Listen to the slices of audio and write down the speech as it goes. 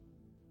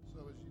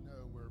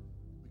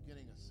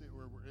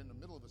we're in the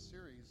middle of a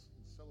series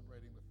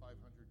celebrating the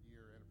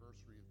 500-year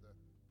anniversary of the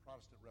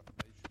Protestant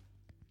Reformation.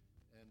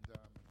 And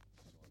there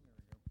we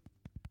go.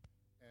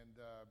 And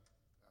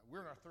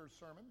we're in our third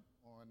sermon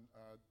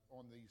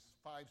on these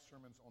 5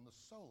 sermons on the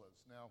Solas.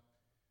 Now,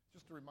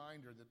 just a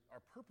reminder that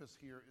our purpose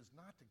here is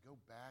not to go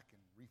back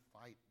and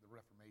refight the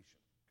Reformation.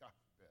 God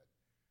forbid.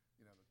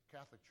 You know, the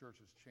Catholic Church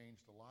has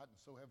changed a lot, and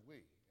so have we.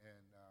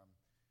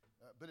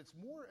 But it's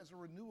more as a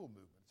renewal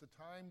movement. It's a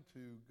time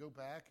to go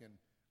back and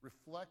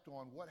reflect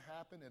on what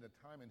happened at a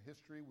time in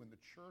history when the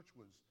church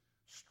was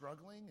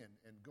struggling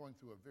and going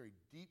through a very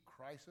deep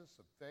crisis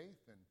of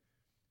faith.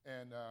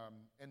 And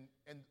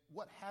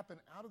what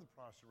happened out of the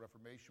Protestant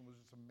Reformation was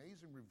this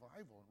amazing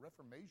revival and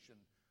reformation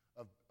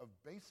of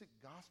basic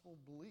gospel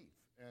belief.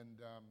 And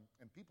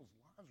people's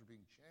lives are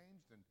being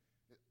changed, and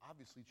it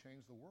obviously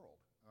changed the world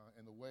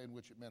and the way in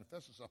which it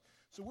manifests itself.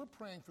 So we're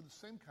praying for the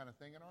same kind of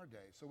thing in our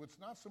day. So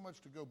it's not so much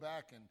to go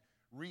back and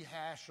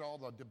rehash all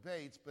the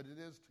debates, but it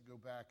is to go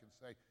back and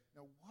say,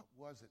 what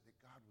was it that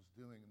God was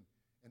doing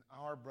in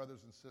our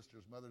brothers and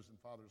sisters, mothers and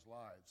fathers'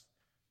 lives?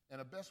 And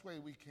the best way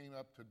we came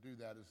up to do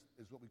that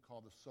is what we call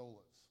the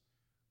Solas.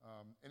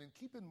 And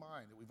keep in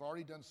mind that we've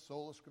already done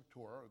Sola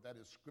Scriptura, that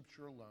is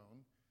Scripture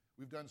alone.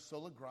 We've done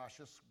Sola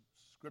Gratia,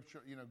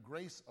 Scripture,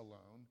 grace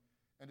alone.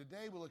 And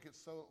today we'll look at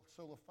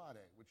Sola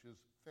Fide, which is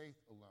faith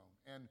alone.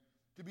 And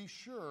to be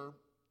sure,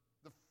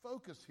 the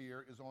focus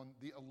here is on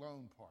the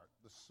alone part,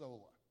 the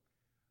sola.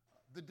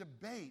 The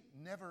debate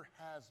never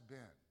has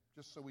been,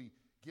 just so we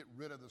get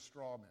rid of the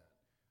straw man.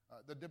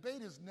 The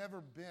debate has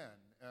never been,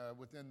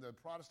 within the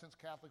Protestants,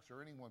 Catholics,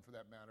 or anyone for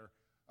that matter,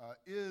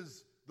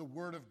 is the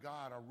Word of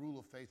God our rule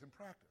of faith and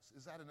practice?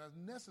 Is that a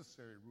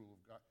necessary rule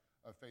of God,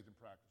 of faith and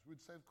practice?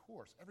 We'd say, of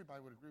course.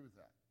 Everybody would agree with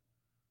that.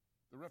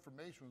 The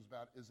Reformation was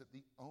about, is it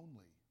the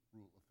only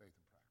rule of faith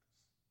and practice?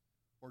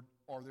 Or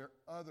are there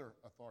other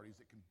authorities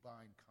that can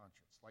bind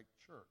conscience, like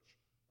church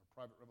or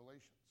private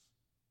revelations?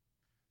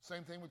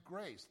 Same thing with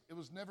grace. It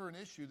was never an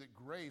issue that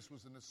grace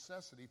was a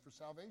necessity for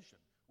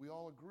salvation. We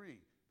all agree.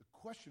 The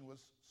question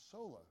was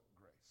sola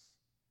grace.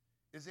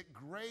 Is it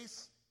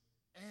grace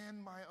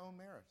and my own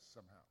merits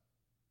somehow?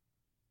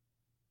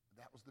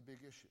 That was the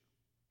big issue.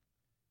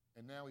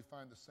 And now we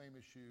find the same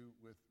issue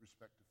with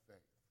respect to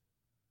faith.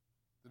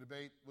 The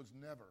debate was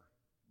never,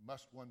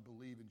 must one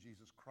believe in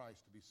Jesus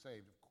Christ to be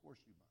saved? Of course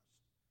you must.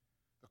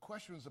 The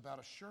question was about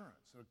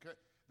assurance. Okay?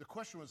 The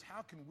question was,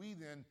 how can we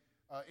then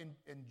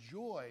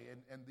enjoy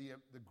and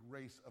the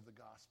grace of the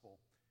gospel?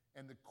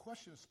 And the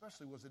question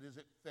especially was, is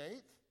it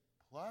faith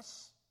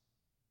plus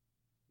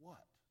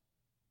what?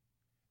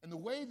 And the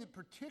way that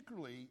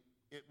particularly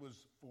it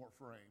was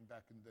framed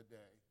back in the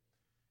day,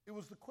 it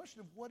was the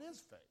question of what is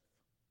faith?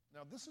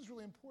 Now, this is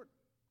really important.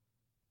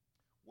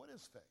 What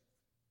is faith?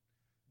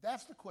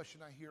 That's the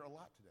question I hear a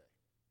lot today.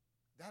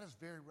 That is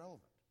very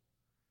relevant.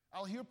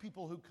 I'll hear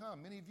people who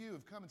come, many of you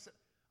have come and said,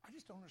 I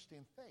just don't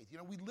understand faith.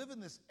 We live in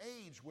this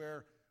age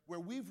where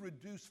we've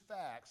reduced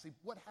facts. See,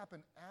 what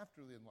happened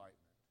after the Enlightenment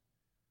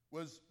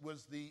was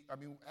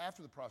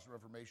after the Protestant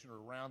Reformation, or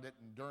around it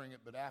and during it,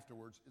 but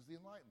afterwards, is the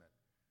Enlightenment.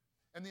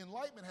 And the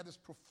Enlightenment had this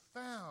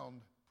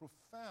profound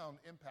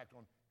impact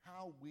on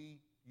how we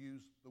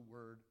use the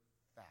word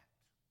fact.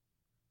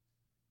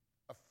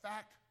 A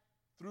fact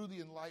through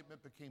the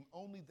Enlightenment became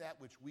only that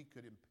which we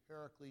could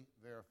empirically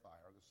verify,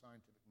 or the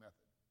scientific method.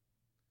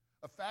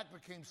 A fact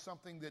became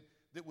something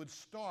that would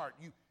start.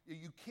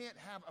 You can't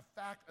have a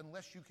fact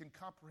unless you can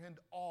comprehend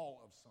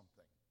all of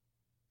something.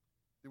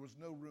 There was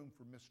no room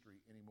for mystery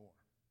anymore.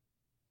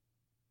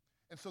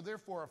 And so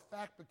therefore a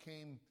fact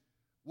became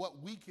what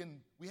we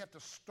have to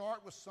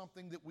start with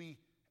something that we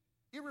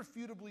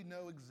irrefutably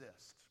know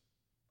exists.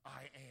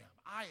 I am.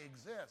 I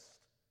exist.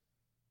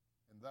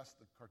 And thus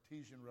the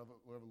Cartesian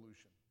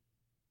revolution.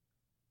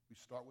 We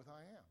start with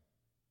I am.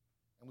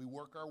 And we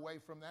work our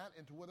way from that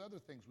into what other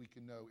things we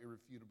can know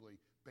irrefutably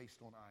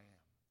based on I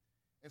am.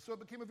 And so it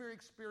became a very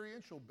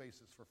experiential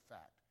basis for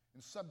fact.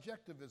 And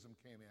subjectivism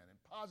came in, and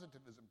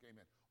positivism came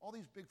in. All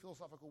these big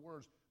philosophical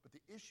words, but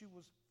the issue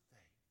was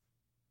faith.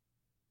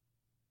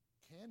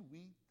 Can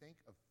we think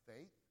of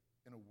faith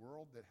in a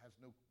world that has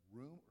no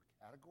room or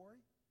category?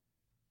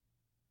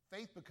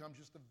 Faith becomes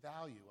just a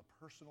value, a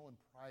personal and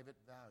private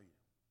value,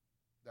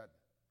 doesn't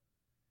it?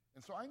 And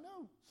so I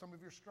know some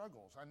of your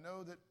struggles. I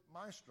know that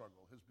my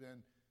struggle has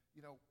been,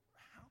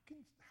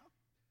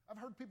 I've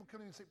heard people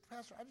come in and say,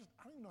 Pastor, I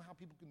don't even know how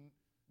people can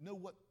know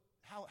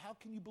how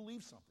can you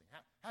believe something?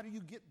 How do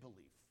you get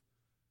belief?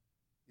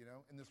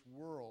 In this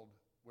world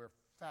where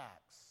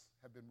facts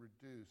have been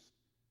reduced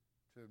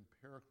to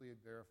empirically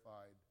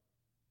verified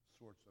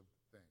sorts of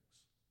things.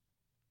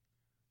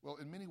 Well,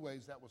 in many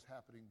ways that was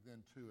happening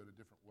then too in a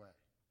different way.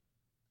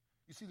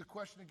 You see, the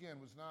question again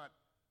was not,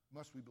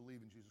 must we believe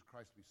in Jesus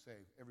Christ to be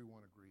saved?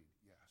 Everyone agreed,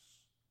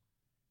 yes.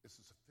 It's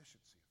the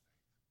sufficiency of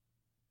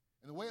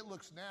faith. And the way it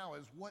looks now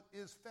is, what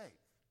is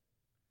faith?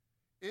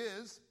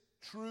 Is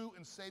true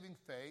and saving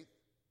faith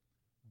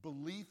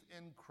belief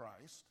in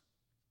Christ?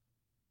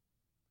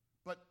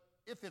 But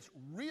if it's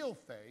real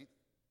faith,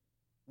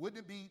 wouldn't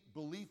it be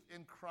belief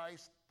in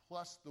Christ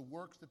plus the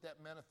works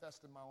that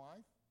manifest in my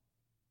life?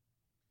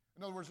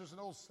 In other words, there's an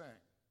old saying,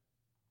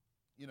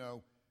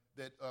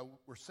 that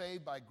we're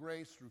saved by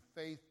grace through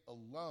faith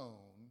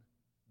alone,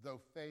 though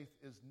faith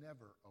is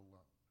never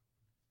alone.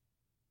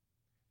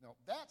 Now,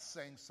 that's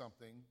saying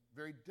something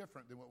very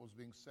different than what was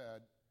being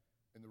said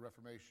in the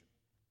Reformation.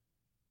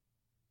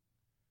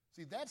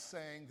 See, that's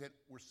saying that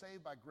we're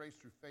saved by grace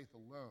through faith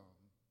alone.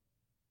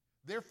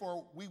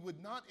 Therefore, we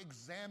would not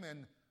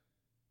examine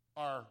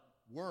our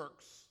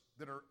works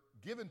that are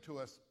given to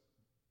us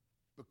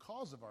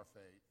because of our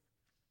faith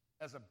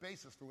as a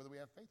basis for whether we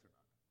have faith or not.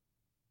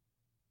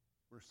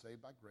 We're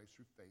saved by grace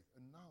through faith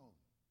alone.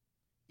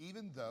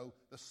 Even though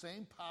the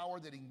same power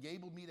that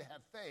enabled me to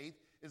have faith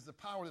is the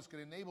power that's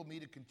going to enable me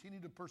to continue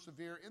to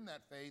persevere in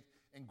that faith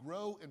and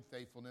grow in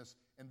faithfulness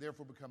and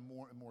therefore become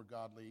more and more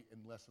godly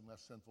and less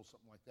sinful,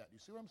 something like that. Do you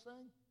see what I'm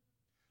saying?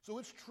 So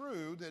it's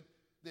true that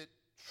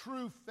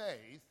true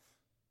faith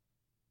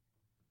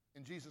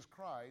in Jesus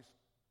Christ,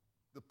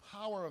 the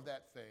power of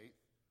that faith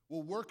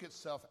will work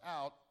itself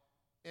out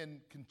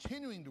and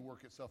continuing to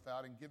work itself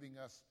out and giving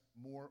us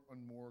more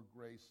and more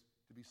grace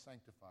to be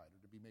sanctified or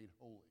to be made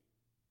holy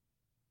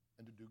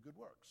and to do good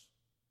works.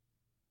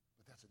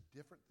 But that's a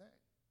different thing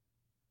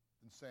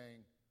than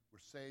saying we're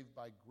saved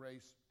by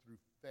grace through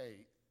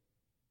faith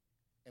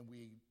and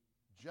we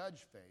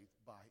judge faith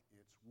by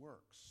its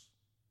works.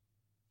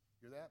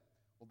 Hear that?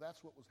 Well,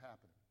 that's what was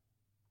happening.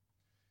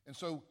 And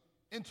so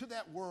into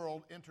that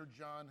world entered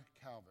John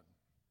Calvin,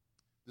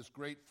 this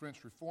great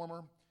French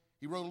reformer.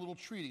 He wrote a little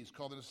treatise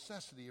called The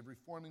Necessity of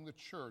Reforming the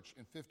Church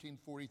in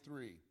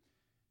 1543.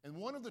 And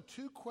one of the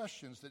two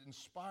questions that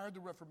inspired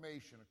the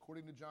Reformation,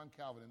 according to John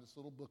Calvin in this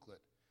little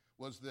booklet,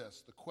 was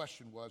this. The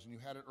question was, and you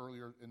had it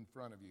earlier in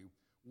front of you,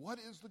 what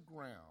is the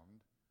ground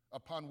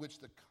upon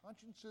which the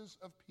consciences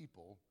of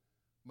people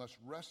must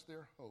rest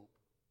their hope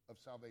of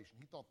salvation?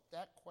 He thought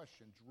that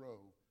question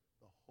drove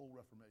the whole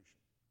Reformation.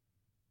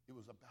 It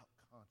was about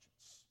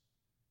conscience.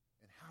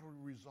 And how do we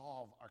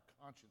resolve our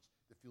conscience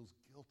that feels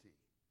guilty?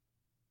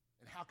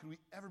 And how can we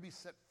ever be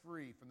set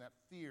free from that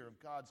fear of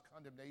God's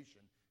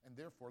condemnation and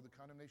therefore the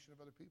condemnation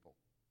of other people?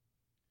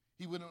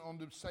 He went on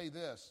to say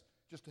this,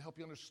 just to help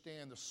you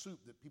understand the soup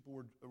that people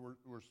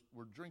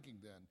were drinking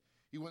then.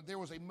 He went, there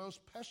was a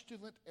most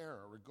pestilent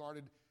error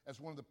regarded as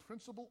one of the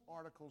principal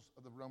articles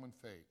of the Roman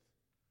faith.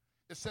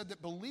 It said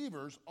that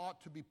believers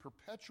ought to be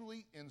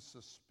perpetually in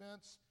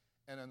suspense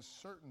and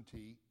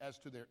uncertainty as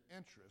to their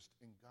interest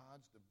in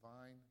God's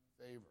divine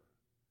favor.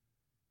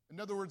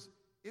 In other words,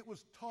 it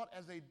was taught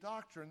as a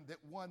doctrine that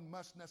one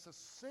must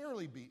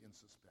necessarily be in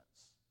suspense.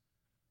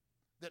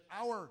 That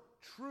our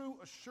true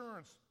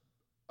assurance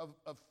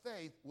of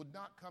faith would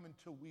not come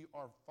until we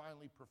are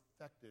finally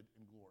perfected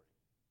in glory.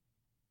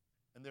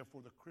 And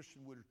therefore the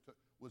Christian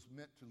was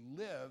meant to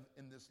live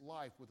in this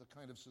life with a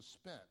kind of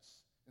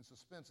suspense. And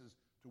suspense is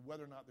to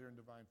whether or not they're in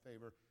divine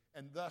favor.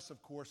 And thus,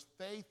 of course,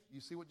 faith,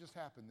 you see what just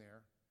happened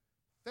there?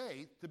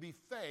 Faith, to be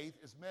faith,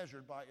 is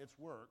measured by its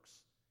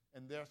works.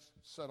 And this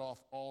set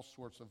off all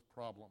sorts of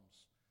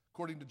problems.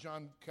 According to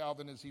John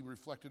Calvin, as he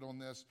reflected on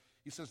this,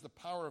 he says the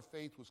power of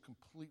faith was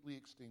completely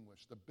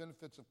extinguished. The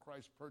benefits of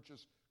Christ's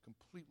purchase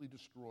completely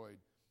destroyed.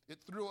 It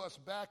threw us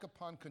back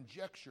upon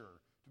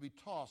conjecture to be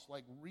tossed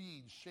like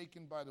reeds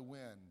shaken by the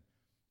wind.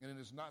 And it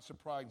is not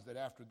surprising that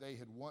after they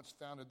had once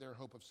founded their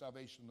hope of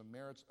salvation on the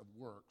merits of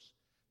works,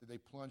 that they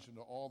plunged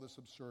into all this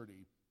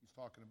absurdity. He's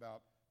talking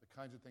about the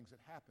kinds of things that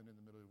happened in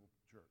the medieval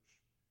church.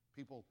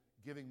 People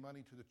giving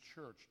money to the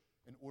church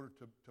in order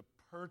to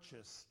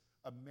purchase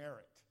a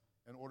merit,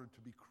 in order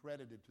to be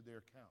credited to their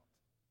account.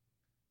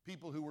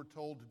 People who were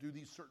told to do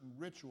these certain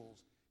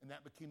rituals, and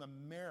that became a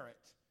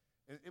merit.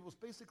 And it was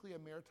basically a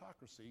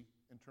meritocracy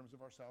in terms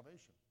of our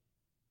salvation.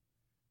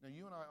 Now,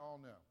 you and I all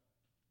know,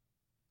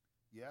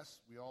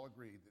 yes, we all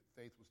agree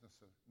that faith was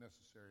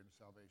necessary in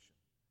salvation.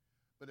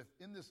 But if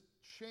in this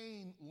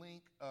chain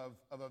link of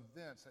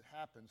events that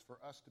happens for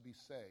us to be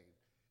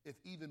saved, if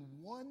even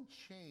one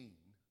chain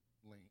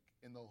link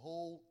in the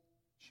whole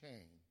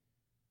chain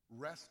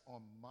rests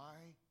on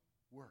my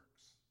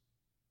works,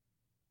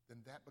 then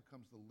that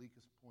becomes the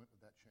weakest point of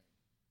that chain.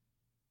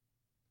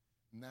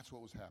 And that's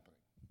what was happening.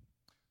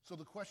 So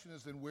the question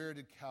is then, where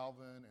did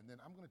Calvin, and then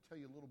I'm going to tell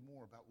you a little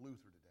more about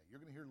Luther today. You're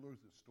going to hear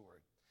Luther's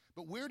story.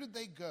 But where did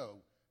they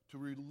go to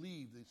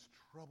relieve these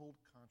troubled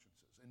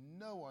consciences? And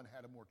no one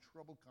had a more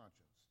troubled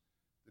conscience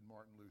than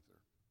Martin Luther.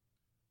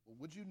 Well,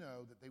 would you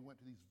know that they went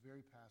to these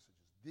very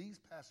passages?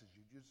 These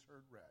passages you just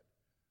heard read,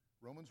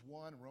 Romans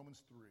 1 and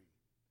Romans 3,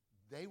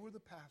 they were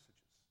the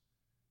passages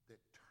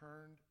that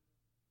turned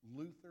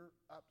Luther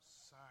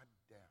upside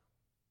down.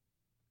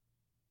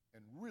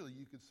 And really,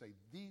 you could say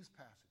these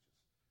passages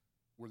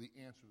were the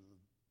answer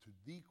to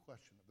the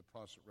question of the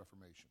Protestant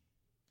Reformation.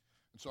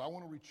 And so I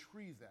want to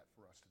retrieve that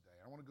for us today.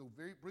 I want to go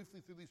very briefly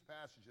through these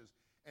passages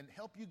and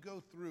help you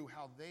go through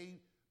how they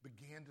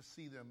began to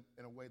see them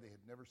in a way they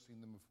had never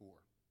seen them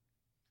before.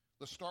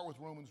 Let's start with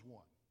Romans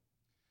 1.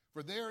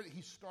 For there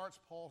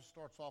Paul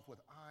starts off with,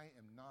 I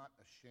am not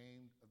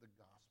ashamed of the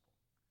gospel.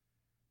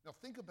 Now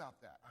think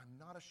about that. I'm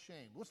not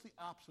ashamed. What's the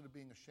opposite of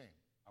being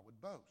ashamed? I would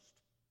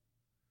boast.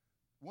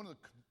 One of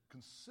the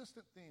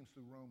consistent themes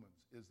through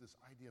Romans is this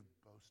idea of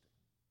boasting.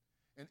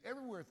 And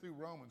everywhere through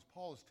Romans,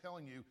 Paul is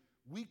telling you,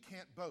 we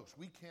can't boast,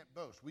 we can't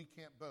boast, we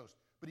can't boast.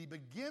 But he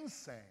begins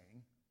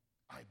saying,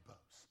 I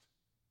boast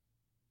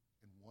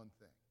in one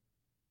thing.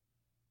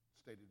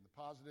 Stated in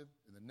the positive,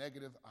 in the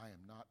negative, I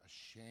am not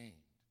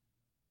ashamed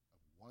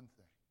of one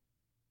thing,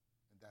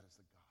 and that is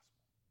the gospel.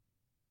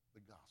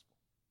 The gospel.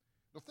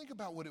 Now think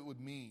about what it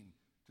would mean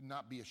to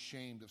not be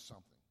ashamed of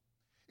something.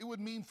 It would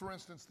mean, for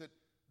instance, that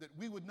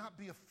we would not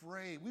be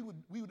afraid. We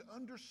would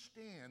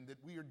understand that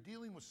we are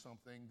dealing with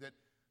something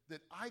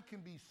that I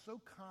can be so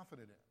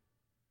confident in,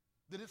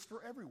 that it's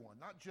for everyone,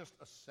 not just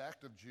a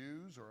sect of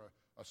Jews or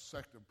a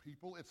sect of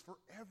people. It's for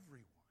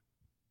everyone,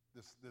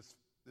 this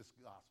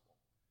gospel.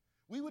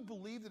 We would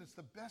believe that it's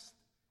the best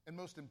and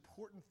most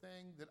important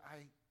thing that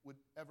I would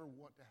ever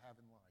want to have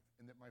in life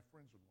and that my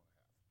friends would want to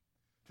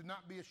have. To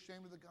not be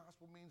ashamed of the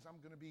gospel means I'm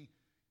going to be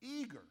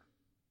eager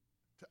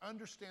to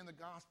understand the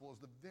gospel as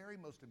the very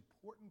most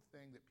important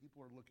thing that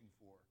people are looking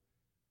for.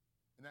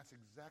 And that's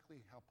exactly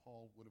how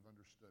Paul would have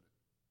understood it.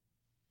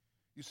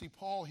 You see,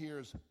 Paul here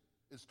is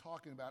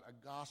talking about a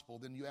gospel.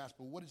 Then you ask,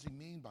 well, what does he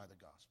mean by the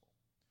gospel?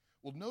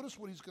 Well, notice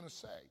what he's going to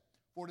say.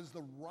 For it is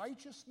the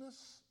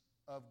righteousness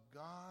of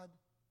God,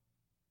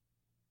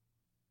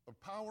 the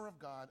power of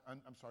God,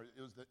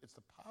 it's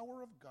the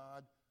power of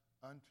God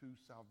unto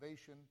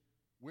salvation,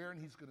 wherein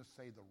he's going to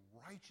say the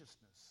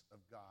righteousness of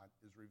God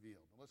is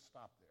revealed. Now let's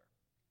stop there.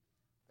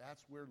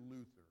 That's where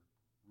Luther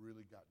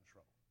really got in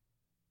trouble.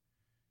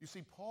 You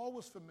see, Paul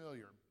was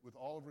familiar with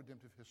all of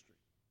redemptive history.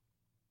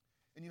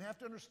 And you have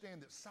to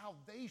understand that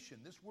salvation,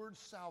 this word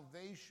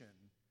salvation,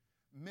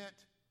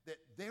 meant that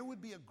there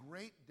would be a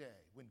great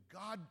day when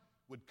God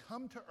would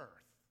come to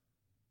earth,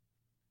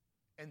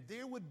 and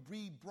there would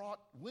be brought,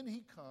 when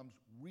he comes,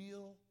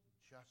 real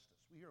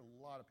justice. We hear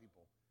a lot of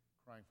people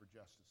crying for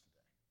justice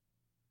today.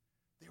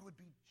 There would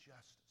be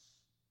justice.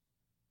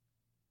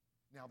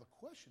 Now the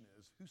question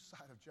is, whose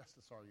side of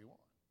justice are you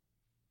on?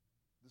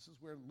 This is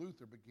where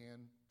Luther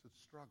began to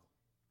struggle.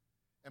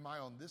 Am I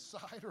on this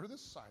side or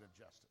this side of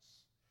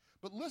justice?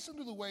 But listen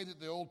to the way that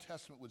the Old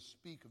Testament would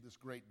speak of this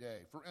great day.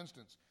 For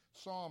instance,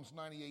 Psalms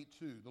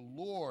 98:2, the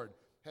Lord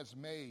has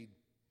made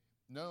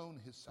known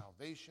his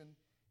salvation.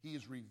 He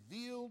has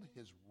revealed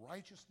his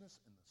righteousness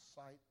in the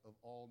sight of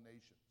all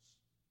nations.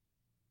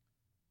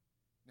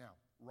 Now,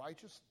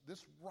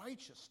 this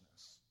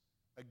righteousness,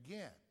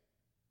 again,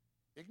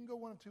 it can go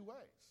one of two ways.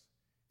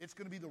 It's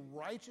going to be the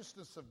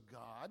righteousness of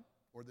God,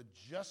 or the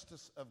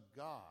justice of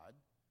God,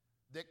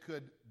 that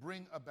could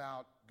bring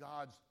about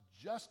God's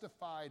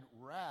justified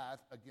wrath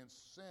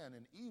against sin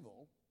and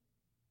evil.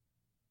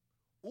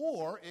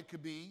 Or it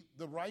could be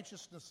the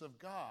righteousness of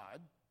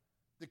God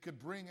that could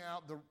bring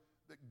out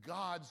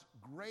God's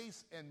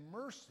grace and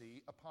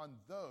mercy upon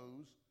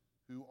those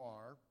who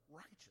are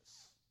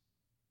righteous.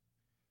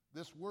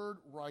 This word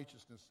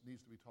righteousness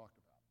needs to be talked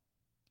about,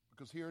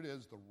 because here it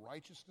is, the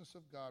righteousness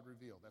of God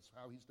revealed. That's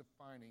how he's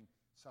defining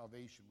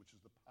salvation, which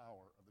is the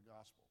power of the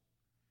gospel.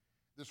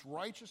 This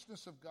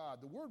righteousness of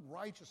God, the word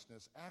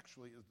righteousness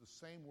actually is the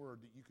same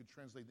word that you could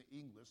translate in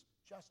English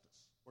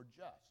justice or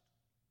just.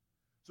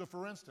 So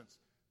for instance,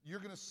 you're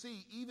going to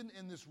see even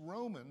in this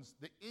Romans,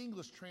 the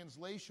English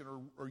translation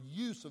or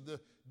use of the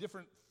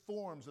different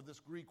forms of this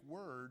Greek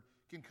word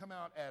can come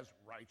out as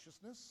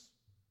righteousness,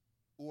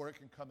 or it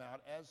can come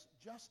out as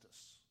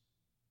justice.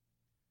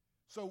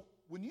 So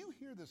when you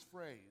hear this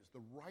phrase,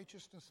 the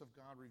righteousness of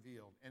God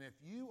revealed, and if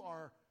you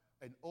are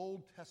an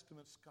Old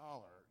Testament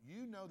scholar,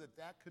 you know that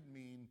that could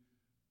mean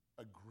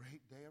a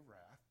great day of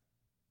wrath,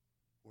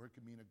 or it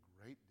could mean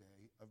a great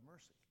day of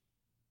mercy.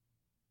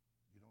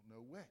 You don't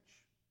know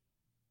which.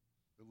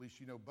 At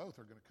least you know both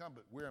are going to come,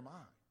 but where am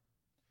I?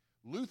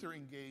 Luther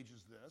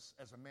engages this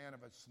as a man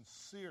of a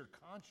sincere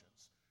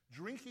conscience,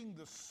 drinking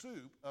the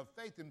soup of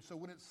faith. And so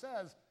when it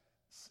says,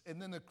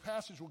 and then the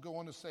passage will go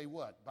on to say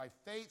what? By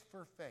faith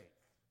for faith.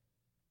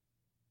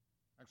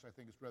 Actually, I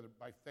think it's rather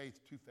by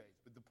faith to faith.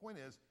 But the point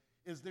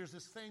is there's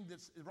this thing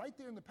that's right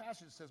there in the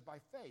passage that says by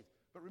faith.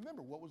 But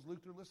remember, what was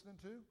Luther listening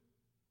to?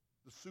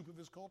 The soup of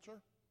his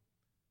culture?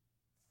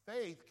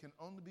 Faith can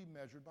only be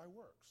measured by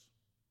works.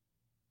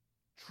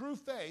 True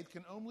faith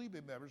can only be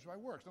measured by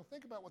works. Now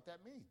think about what that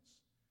means.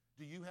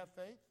 Do you have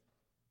faith?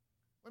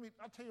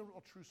 I'll tell you a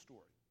real true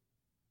story.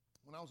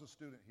 When I was a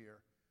student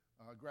here,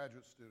 a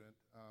graduate student,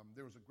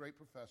 there was a great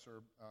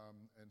professor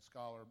and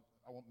scholar.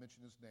 I won't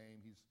mention his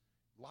name.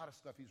 A lot of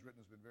stuff he's written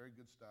has been very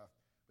good stuff.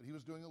 But he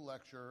was doing a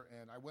lecture,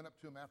 and I went up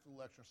to him after the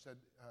lecture and said,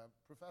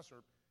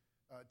 Professor,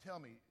 tell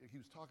me, he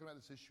was talking about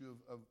this issue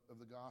of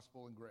the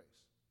gospel and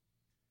grace.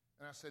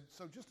 And I said,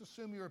 so just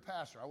assume you're a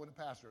pastor. I wasn't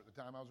a pastor at the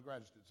time. I was a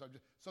graduate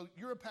student. So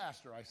you're a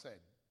pastor, I said,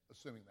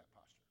 assuming that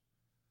posture.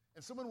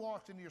 And someone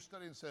walked into your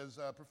study and says,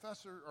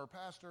 Professor or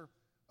Pastor,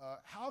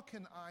 how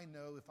can I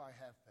know if I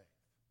have faith?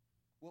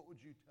 What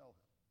would you tell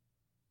him?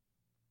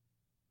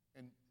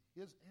 And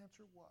his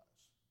answer was,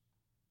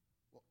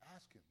 well,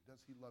 ask him,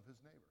 does he love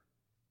his neighbor?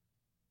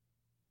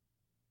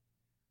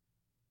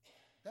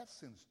 That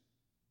sends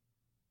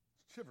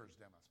shivers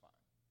down my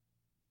spine.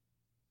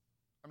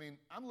 I mean,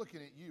 I'm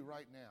looking at you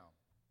right now.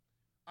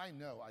 I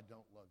know I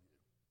don't love you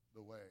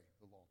the way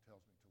the law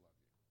tells me to love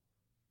you.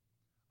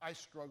 I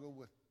struggle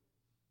with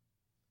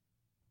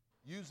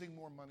using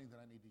more money than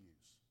I need to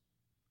use.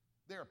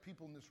 There are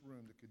people in this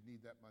room that could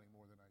need that money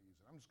more than I use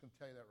it. I'm just going to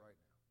tell you that right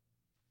now.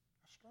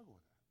 I struggle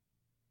with that.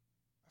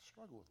 I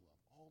struggle with love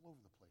all over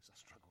the place. I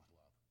struggle with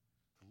love.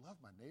 To love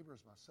my neighbor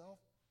as myself,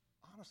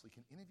 honestly,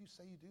 can any of you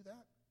say you do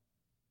that?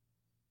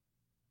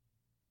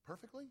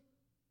 Perfectly?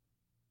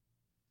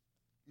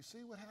 You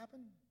see what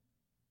happened?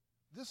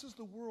 This is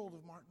the world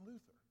of Martin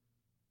Luther.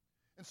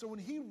 And so when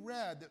he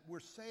read that we're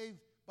saved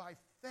by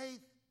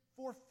faith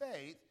for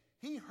faith,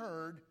 he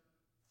heard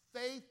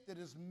faith that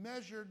is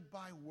measured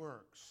by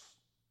works.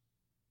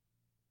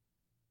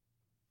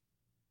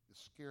 It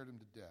scared him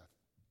to death.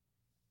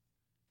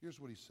 Here's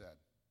what he said.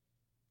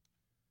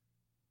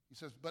 He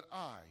says, but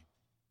I,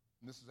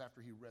 and this is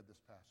after he read this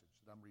passage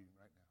that I'm reading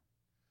right now,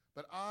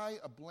 but I,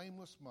 a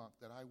blameless monk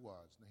that I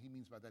was, now he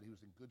means by that he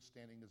was in good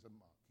standing as a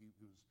monk.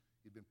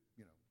 He'd been,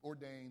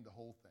 ordained, the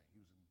whole thing.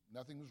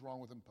 Nothing was wrong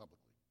with him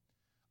publicly.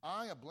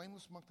 I, a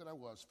blameless monk that I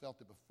was, felt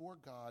that before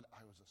God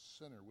I was a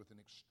sinner with an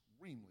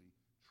extremely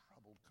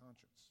troubled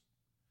conscience.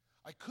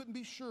 I couldn't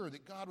be sure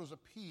that God was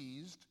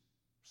appeased,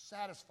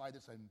 satisfied.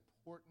 That's an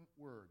important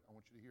word. I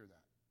want you to hear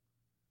that.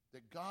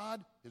 That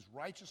God, his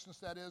righteousness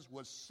that is,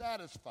 was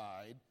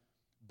satisfied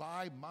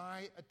by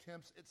my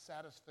attempts at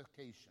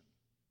satisfaction.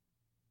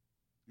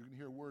 You're going to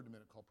hear a word in a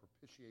minute called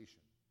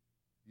propitiation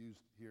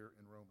used here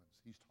in Romans.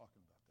 He's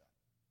talking about that.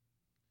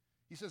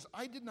 He says,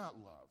 I did not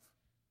love.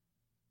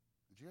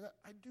 Did you hear that?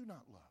 I do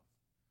not love.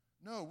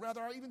 No,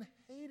 rather I even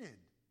hated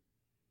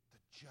the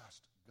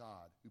just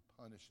God who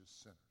punishes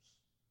sinners.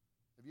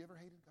 Have you ever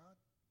hated God?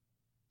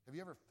 Have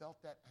you ever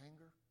felt that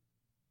anger?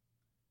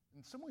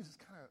 In some ways, it's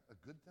kind of a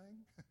good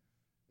thing.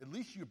 At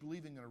least you're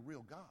believing in a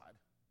real God.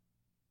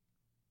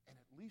 And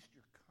at least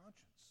your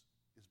conscience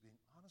is being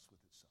honest with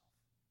itself.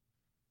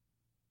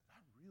 That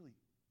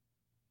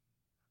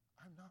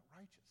I'm not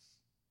righteous.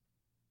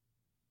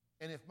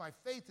 And if my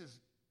faith is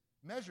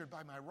measured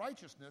by my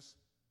righteousness,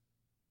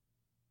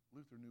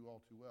 Luther knew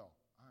all too well,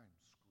 I'm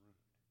screwed.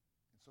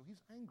 And so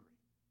he's angry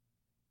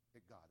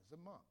at God as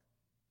a monk.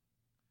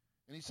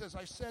 And he says,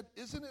 I said,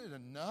 isn't it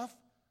enough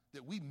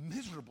that we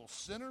miserable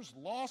sinners,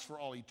 lost for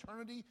all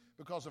eternity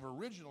because of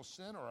original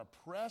sin, are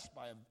oppressed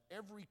by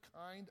every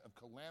kind of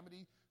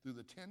calamity through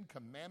the Ten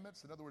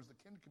Commandments? In other words, the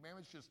Ten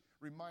Commandments just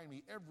remind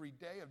me every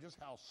day of just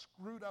how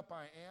screwed up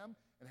I am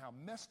and how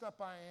messed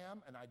up I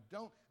am, and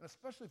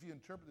especially if you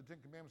interpret the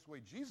Ten Commandments the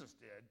way Jesus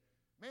did,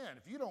 man,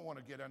 if you don't want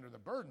to get under the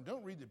burden,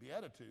 don't read the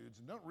Beatitudes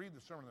and don't read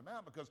the Sermon on the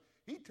Mount, because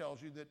he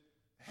tells you that,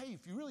 hey,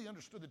 if you really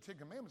understood the Ten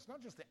Commandments, it's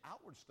not just the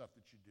outward stuff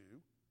that you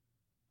do,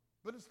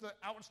 but it's the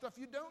outward stuff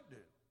you don't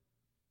do.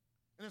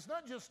 And it's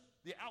not just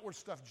the outward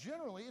stuff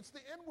generally, it's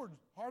the inward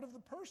heart of the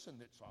person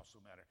that's also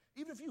matter.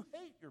 Even if you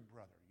hate your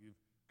brother, you've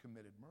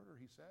committed murder,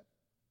 he said.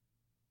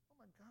 Oh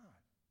my God.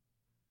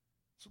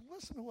 So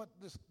listen to what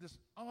this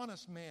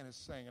honest man is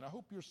saying, and I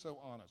hope you're so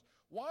honest.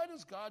 Why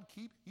does God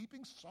keep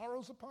heaping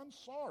sorrows upon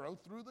sorrow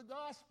through the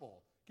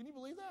gospel? Can you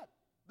believe that?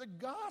 The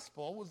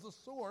gospel was the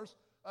source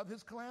of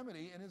his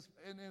calamity and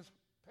his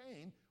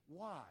pain.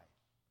 Why?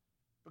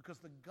 Because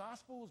the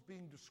gospel was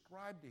being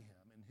described to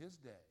him in his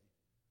day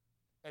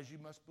as you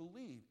must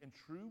believe. And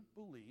true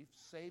belief,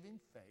 saving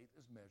faith,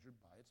 is measured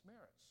by its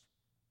merits,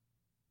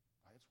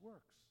 by its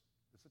works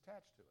that's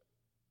attached to it.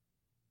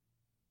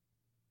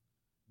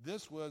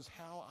 This was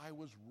how I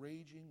was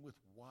raging with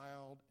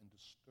wild and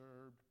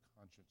disturbed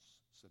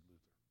conscience, said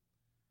Luther.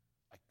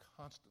 I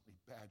constantly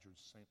badgered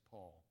St.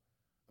 Paul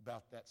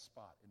about that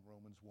spot in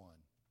Romans 1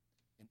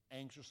 and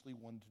anxiously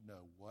wanted to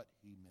know what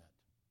he meant.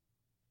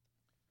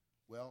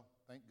 Well,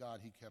 thank God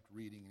he kept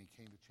reading and he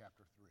came to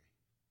chapter 3.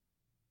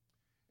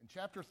 In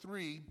chapter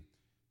 3,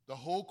 the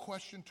whole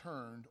question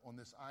turned on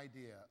this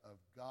idea of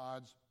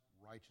God's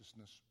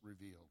righteousness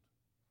revealed.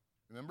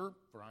 Remember,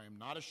 for I am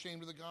not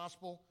ashamed of the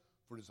gospel,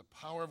 for it is the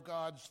power of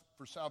God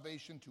for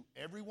salvation to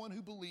everyone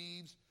who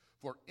believes,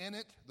 for in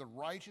it the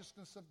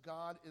righteousness of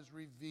God is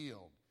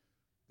revealed.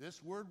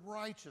 This word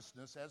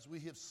righteousness, as we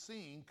have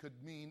seen, could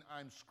mean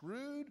I'm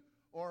screwed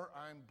or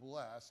I'm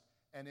blessed.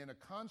 And in a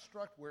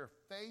construct where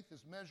faith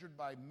is measured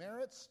by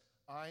merits,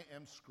 I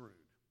am screwed.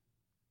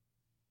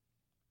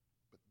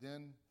 But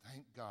then,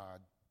 thank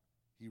God,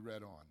 he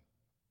read on.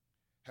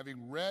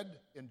 Having read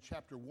in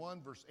chapter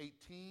 1, verse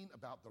 18,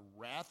 about the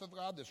wrath of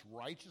God, this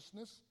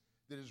righteousness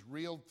that is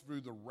revealed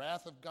through the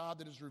wrath of God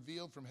that is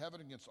revealed from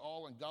heaven against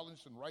all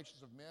ungodliness and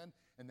righteousness of men,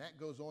 and that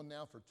goes on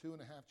now for 2.5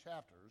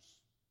 chapters,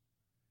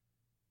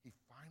 he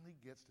finally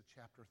gets to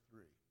chapter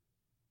 3.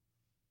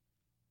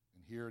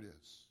 And here it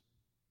is.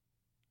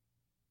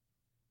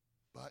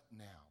 But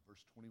now,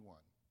 verse 21,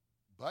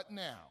 but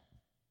now,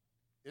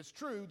 it's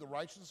true, the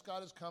righteousness of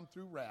God has come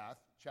through wrath,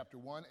 chapter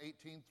 1,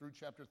 18 through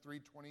chapter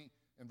 3, 20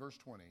 and verse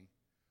 20.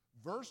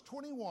 Verse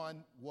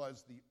 21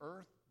 was the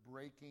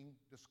earth-breaking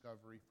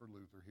discovery for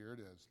Luther. Here it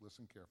is,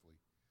 listen carefully.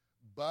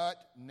 But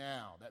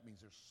now, that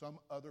means there's some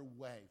other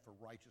way for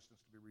righteousness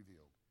to be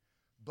revealed.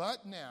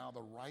 But now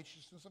the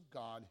righteousness of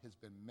God has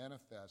been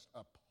manifest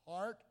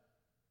apart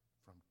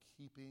from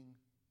keeping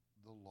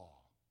the law.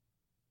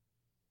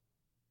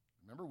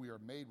 Remember, we are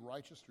made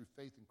righteous through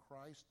faith in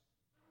Christ,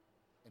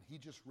 and he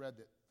just read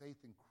that faith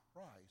in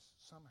Christ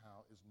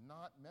somehow is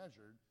not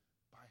measured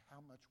by how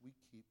much we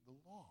keep the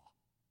law.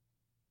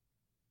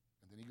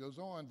 And then he goes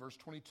on, verse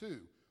 22,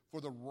 for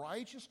the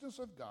righteousness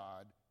of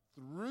God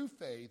through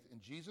faith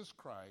in Jesus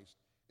Christ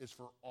is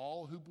for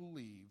all who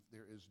believe.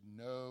 There is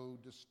no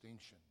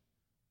distinction.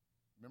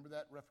 Remember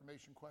that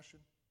Reformation question?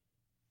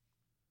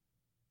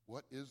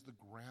 What is the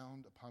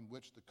ground upon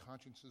which the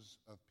consciences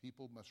of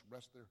people must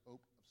rest their hope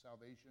of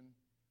salvation?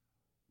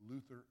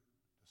 Luther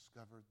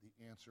discovered the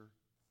answer: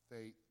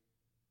 faith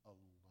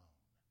alone.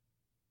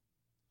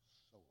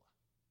 Sola.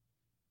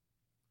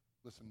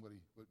 Listen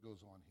what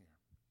goes on here.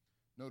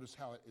 Notice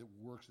how it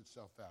works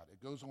itself out.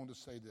 It goes on to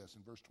say this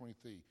in verse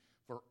 23,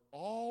 for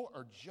all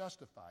are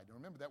justified. Now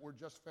remember, that word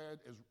justified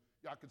is,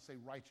 I could say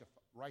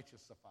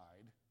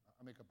righteousified.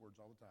 I make up words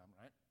all the time,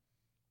 right?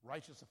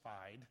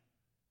 Righteousified,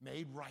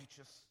 made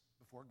righteous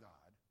before God.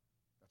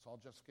 That's all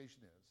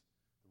justification is.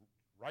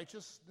 The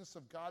righteousness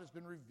of God has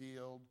been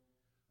revealed.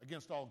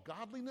 Against all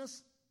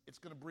godliness, it's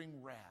going to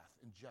bring wrath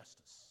and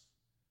justice.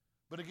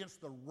 But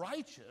against the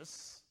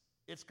righteous,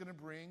 it's going to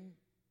bring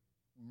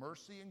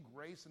mercy and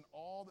grace and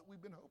all that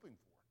we've been hoping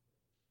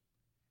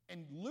for.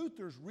 And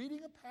Luther's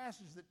reading a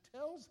passage that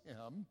tells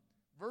him,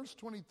 verse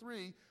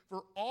 23,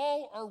 for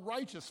all are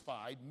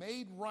righteousified,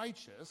 made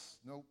righteous.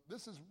 No,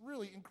 this is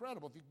really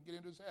incredible if you can get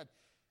into his head.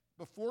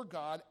 Before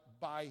God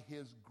by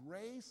his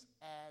grace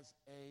as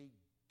a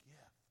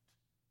gift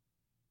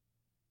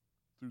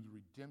through the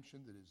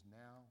redemption that is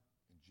now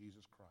in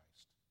Jesus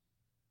Christ.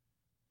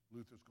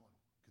 Luther's going,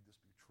 could this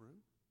be true?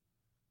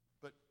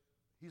 But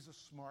he's a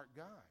smart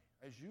guy,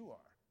 as you are.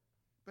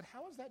 But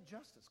how is that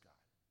justice, God?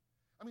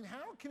 I mean,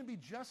 how can it be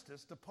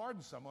justice to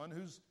pardon someone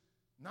who's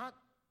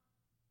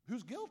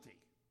guilty?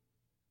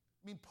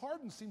 I mean,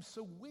 pardon seems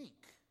so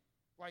weak.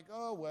 Like,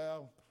 oh,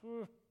 well,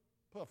 poof,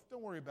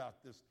 don't worry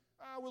about this.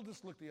 We'll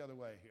just look the other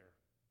way here.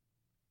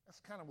 That's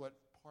kind of what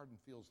pardon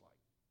feels like.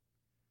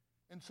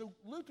 And so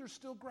Luther's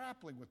still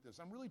grappling with this.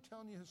 I'm really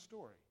telling you his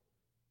story.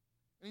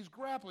 And he's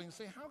grappling and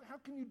saying, how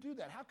can you do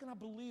that? How can I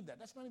believe that?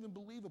 That's not even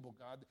believable,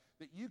 God,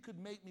 that you could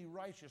make me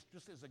righteous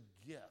just as a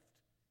gift,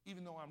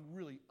 even though I'm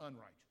really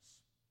unrighteous.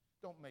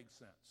 Don't make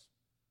sense.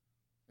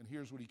 And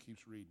here's what he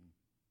keeps reading.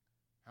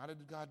 How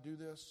did God do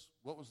this?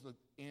 What was the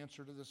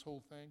answer to this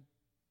whole thing?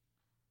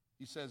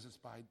 He says it's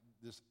by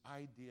this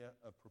idea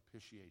of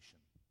propitiation.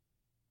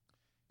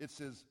 It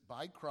says,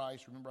 by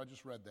Christ, remember I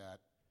just read that,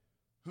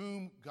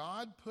 whom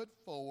God put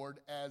forward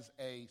as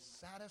a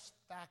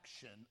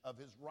satisfaction of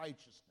his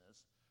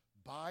righteousness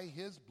by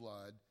his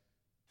blood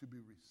to be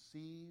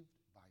received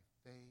by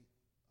faith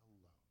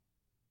alone.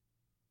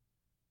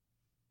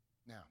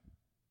 Now,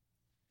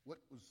 what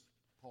was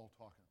Paul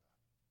talking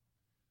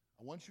about?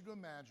 I want you to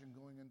imagine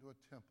going into a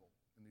temple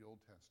in the Old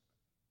Testament.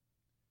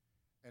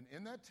 And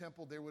in that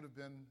temple, there would have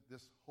been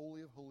this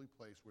holy of holy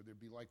place where there'd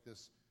be like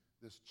this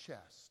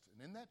chest.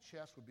 And in that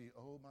chest would be,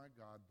 oh my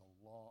God, the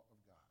law of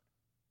God.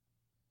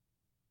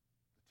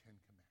 The 10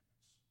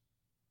 Commandments.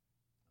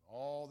 And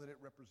all that it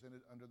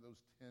represented under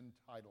those 10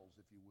 titles,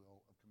 if you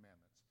will, of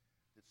commandments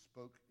that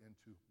spoke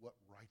into what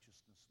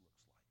righteousness looks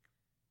like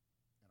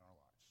in our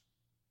lives.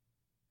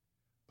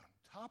 But on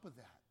top of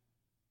that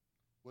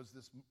was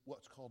this,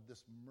 what's called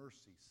this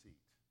mercy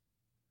seat.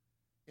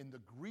 In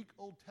the Greek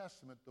Old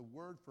Testament, the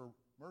word for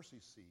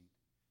mercy seat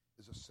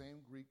is the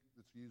same Greek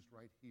that's used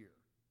right here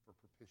for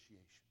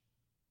propitiation.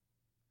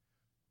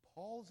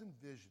 Paul's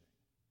envisioning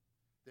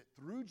that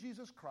through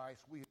Jesus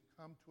Christ we have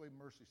come to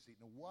a mercy seat.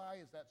 Now, why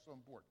is that so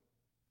important?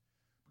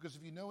 Because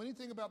if you know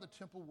anything about the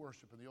temple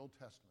worship in the Old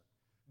Testament,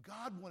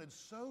 God wanted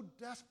so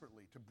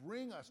desperately to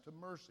bring us to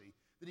mercy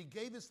that he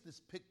gave us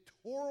this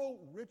pictorial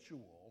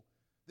ritual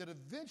that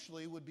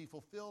eventually would be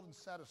fulfilled and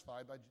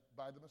satisfied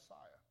by the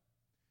Messiah.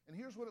 And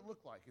here's what it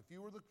looked like. If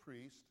you were the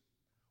priest,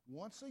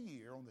 once a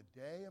year on the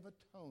Day of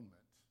Atonement,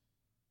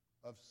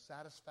 of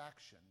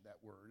satisfaction, that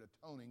word,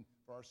 atoning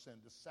for our sin,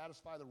 to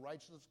satisfy the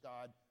righteousness of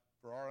God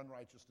for our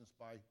unrighteousness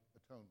by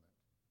atonement.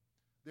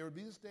 There would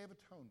be this Day of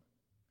Atonement.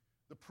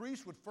 The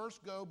priest would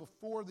first go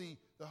before the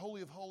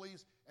Holy of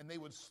Holies, and they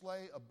would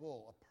slay a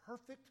bull, a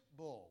perfect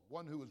bull,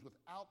 one who was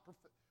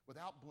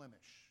without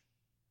blemish.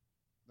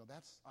 Now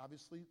that's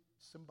obviously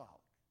symbolic,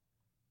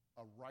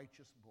 a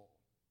righteous bull.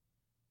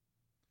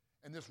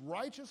 And this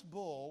righteous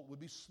bull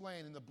would be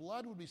slain, and the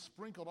blood would be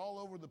sprinkled all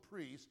over the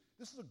priest.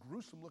 This is a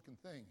gruesome-looking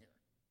thing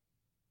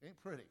here. Ain't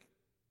pretty.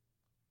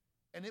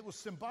 And it was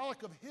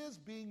symbolic of his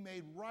being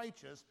made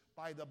righteous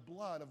by the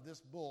blood of this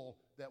bull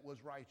that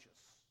was righteous.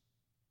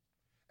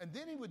 And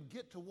then he would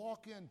get to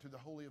walk into the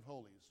Holy of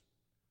Holies,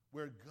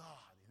 where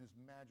God in his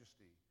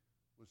majesty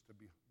was to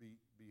be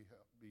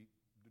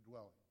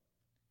dwelling.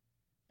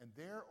 And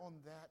there on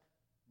that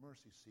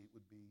mercy seat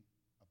would be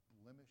a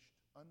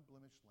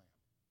unblemished lamb.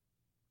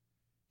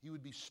 He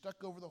would be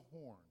stuck over the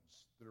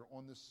horns that are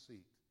on this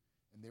seat,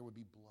 and there would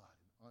be blood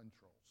and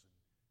entrails. And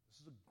this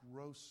is a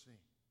gross scene.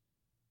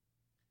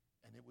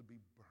 And it would be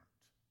burnt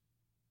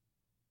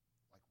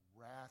like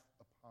wrath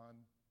upon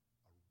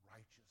a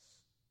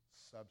righteous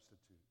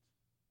substitute.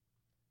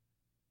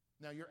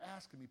 Now, you're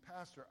asking me,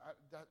 Pastor,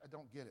 I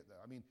don't get it,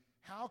 though. I mean,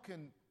 how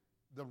can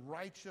the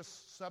righteous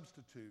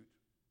substitute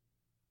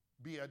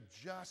be a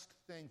just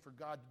thing for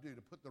God to do,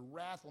 to put the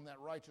wrath on that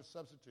righteous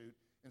substitute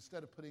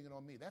instead of putting it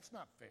on me? That's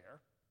not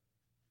fair.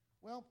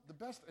 Well, the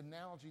best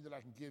analogy that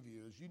I can give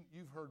you is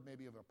you've heard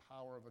maybe of a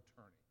power of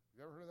attorney.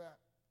 You ever heard of that?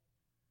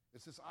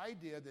 It's this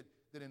idea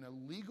that in a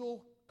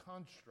legal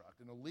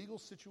construct, in a legal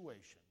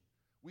situation,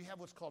 we have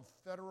what's called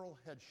federal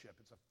headship.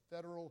 It's a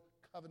federal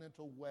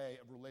covenantal way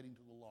of relating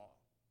to the law.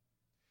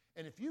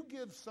 And if you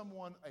give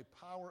someone a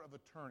power of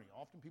attorney,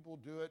 often people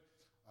do it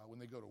when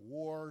they go to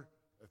war.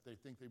 If they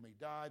think they may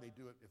die, they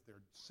do it if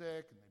they're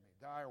sick and they may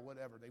die or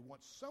whatever. They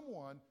want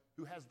someone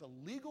who has the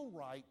legal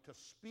right to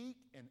speak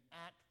and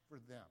act for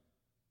them.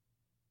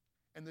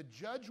 And the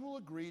judge will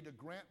agree to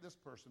grant this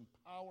person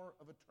power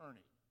of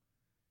attorney.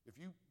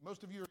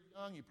 Most of you are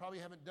young, you probably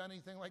haven't done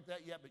anything like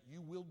that yet, but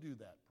you will do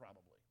that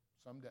probably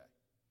someday.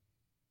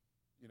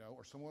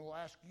 Or someone will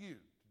ask you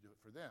to do it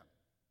for them.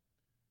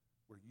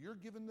 Where you're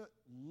given the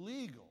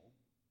legal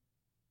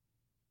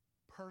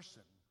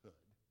personhood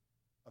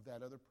of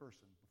that other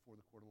person before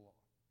the court of law.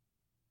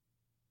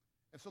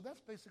 And so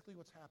that's basically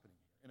what's happening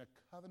here. In a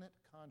covenant,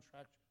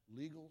 contract,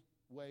 legal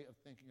way of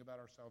thinking about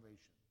our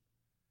salvation,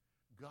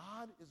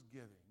 God is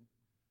giving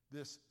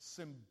this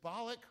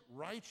symbolic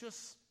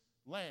righteous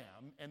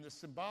lamb and the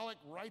symbolic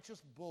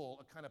righteous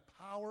bull a kind of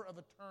power of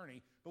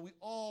attorney, but we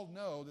all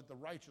know that the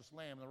righteous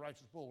lamb and the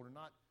righteous bull are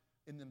not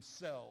in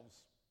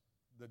themselves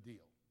the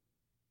deal.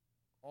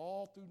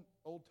 All through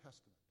Old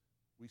Testament,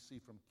 we see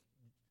from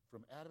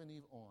Adam and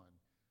Eve on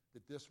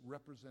that this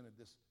represented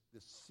this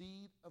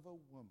seed of a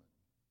woman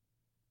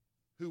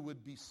who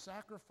would be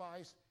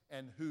sacrificed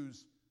and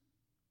whose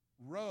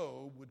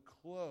robe would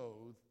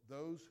clothe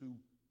those who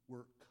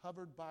were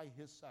covered by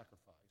his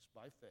sacrifice,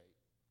 by faith,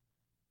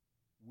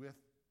 with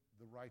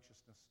the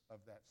righteousness of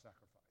that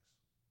sacrifice.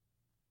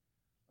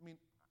 I mean,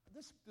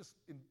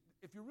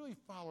 if you're really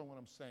following what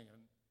I'm saying,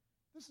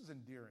 this is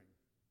endearing.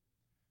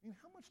 I mean,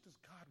 how much does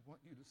God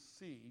want you to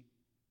see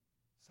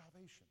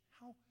salvation?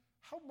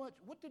 How much,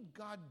 what did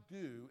God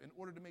do in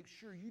order to make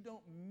sure you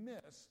don't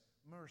miss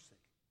mercy?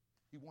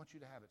 He wants you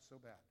to have it so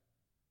bad.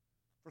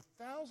 For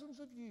thousands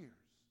of years,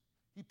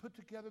 he put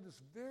together this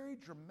very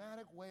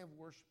dramatic way of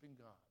worshiping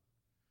God,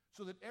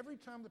 so that every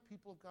time the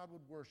people of God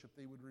would worship,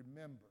 they would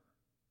remember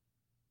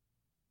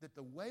that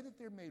the way that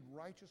they're made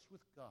righteous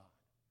with God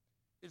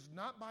is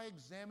not by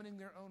examining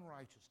their own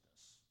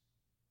righteousness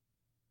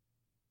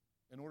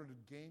in order to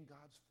gain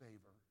God's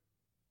favor,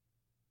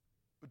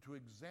 but to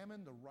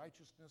examine the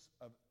righteousness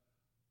of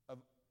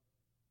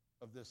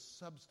this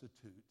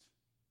substitute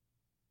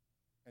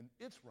and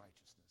its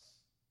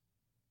righteousness,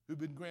 who've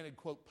been granted,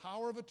 quote,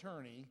 power of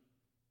attorney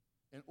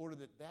in order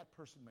that that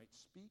person might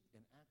speak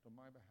and act on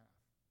my behalf.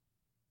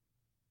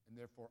 And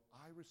therefore,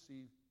 I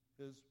receive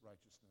his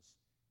righteousness.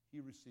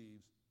 He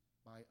receives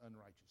my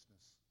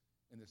unrighteousness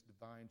in this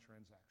divine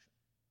transaction.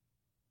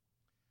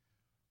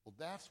 Well,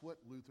 that's what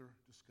Luther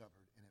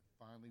discovered, and it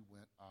finally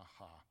went,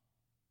 aha.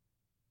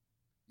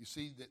 You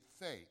see that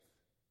faith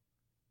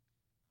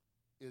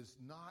is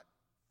not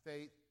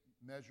faith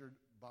measured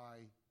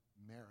by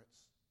merits.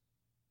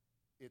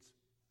 Its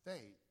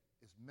faith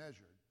is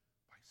measured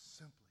by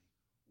simply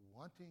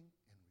wanting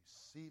and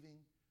receiving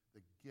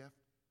the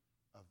gift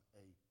of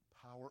a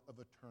power of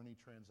attorney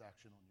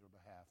transaction on your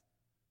behalf,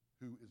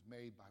 who is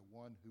made by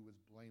one who is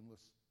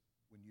blameless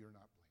when you're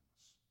not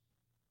blameless,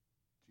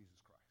 Jesus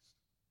Christ.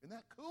 Isn't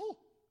that cool?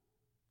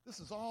 This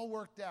is all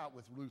worked out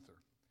with Luther.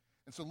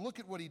 And so look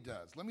at what he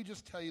does. Let me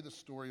just tell you the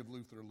story of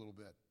Luther a little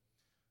bit.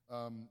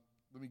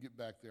 Let me get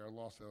back there. I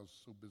was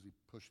so busy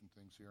pushing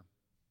things here.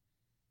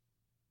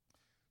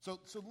 So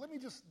let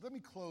me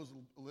close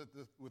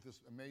with this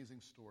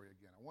amazing story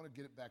again. I want to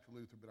get it back to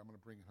Luther, but I'm going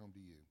to bring it home to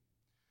you.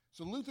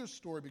 So Luther's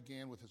story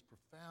began with his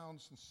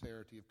profound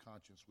sincerity of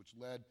conscience, which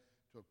led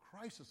to a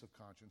crisis of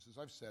conscience, as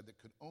I've said, that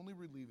could only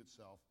relieve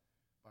itself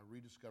by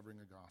rediscovering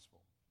the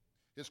gospel.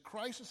 His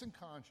crisis in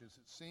conscience,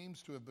 it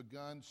seems to have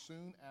begun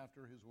soon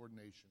after his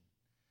ordination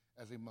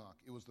as a monk.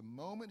 It was the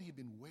moment he'd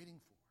been waiting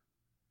for.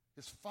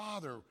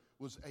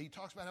 He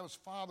talks about how his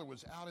father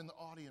was out in the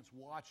audience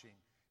watching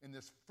in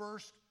this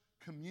first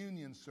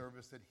communion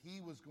service that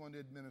he was going to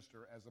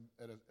administer as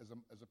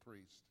a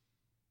priest,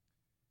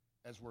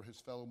 as were his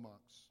fellow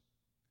monks.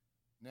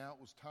 Now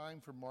it was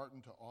time for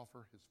Martin to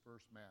offer his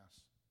first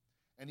Mass.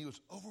 And he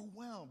was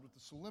overwhelmed with the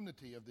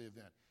solemnity of the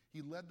event.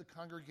 He led the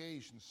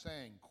congregation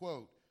saying,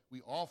 quote,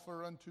 "We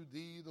offer unto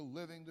thee the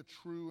living, the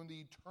true, and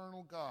the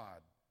eternal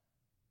God."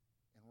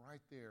 And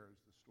right there, as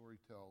the story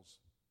tells,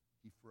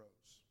 he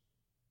froze.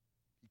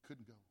 He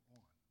couldn't go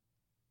on.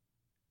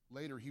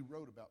 Later, he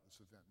wrote about this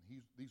event,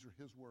 and these are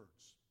his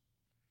words.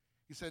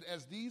 He said,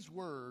 at these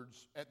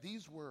words,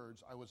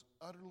 I was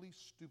utterly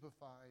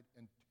stupefied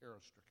and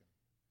terror-stricken.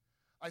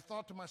 I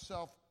thought to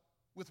myself,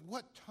 with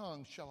what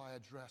tongue shall I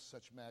address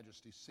such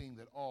majesty, seeing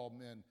that all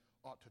men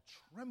ought to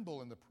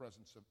tremble in the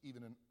presence of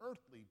even an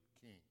earthly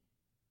king?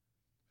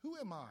 Who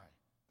am I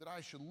that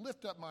I should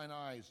lift up mine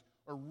eyes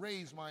or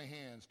raise my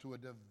hands to a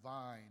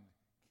divine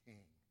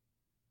king?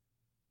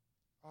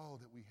 Oh,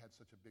 that we had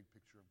such a big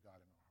picture of God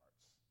in our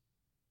hearts.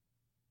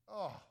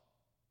 Oh,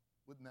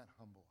 wouldn't that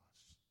humble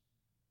us?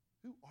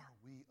 Who are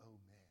we, O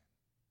man,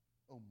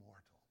 O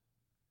mortal?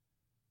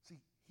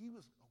 See, he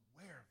was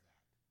aware of that.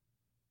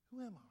 Who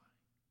am I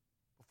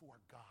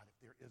before God, if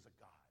there is a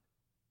God?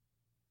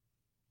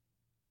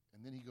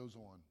 And then he goes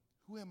on,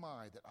 who am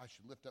I that I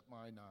should lift up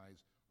mine eyes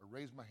or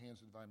raise my hands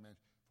to divine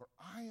majesty? For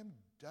I am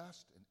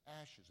dust and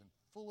ashes and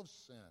full of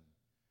sin,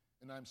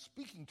 and I'm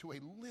speaking to a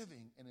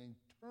living and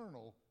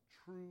eternal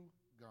true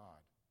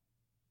God.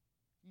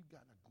 You've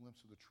gotten a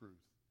glimpse of the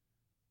truth,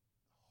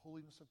 the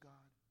holiness of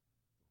God,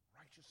 the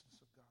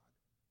righteousness of God,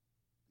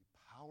 the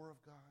power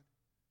of God.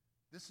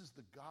 This is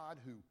the God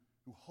who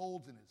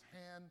holds in his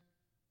hand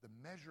the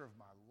measure of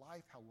my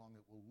life, how long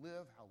it will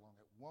live, how long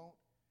it won't.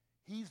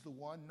 He's the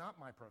one, not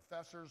my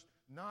professors,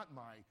 not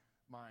my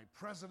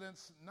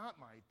presidents, not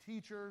my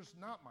teachers,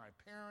 not my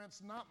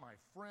parents, not my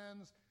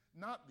friends,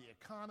 not the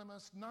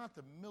economists, not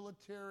the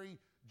military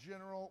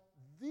general.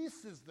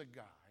 This is the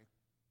guy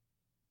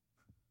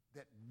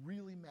that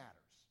really matters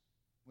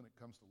when it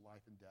comes to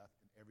life and death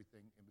and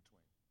everything in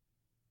between.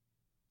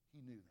 He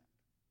knew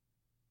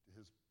that, to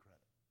his credit.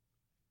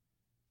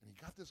 And he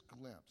got this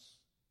glimpse.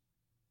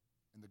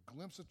 And the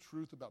glimpse of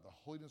truth about the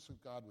holiness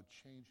of God would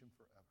change him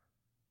forever.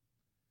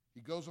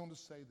 He goes on to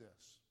say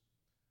this,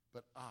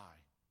 but I,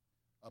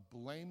 a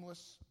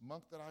blameless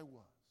monk that I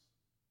was,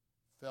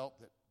 felt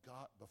that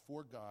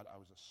before God I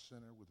was a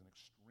sinner with an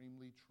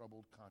extremely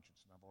troubled conscience,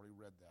 and I've already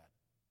read that.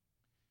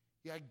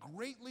 Yeah, I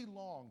greatly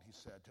longed, he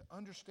said, to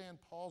understand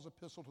Paul's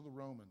epistle to the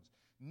Romans.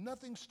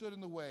 Nothing stood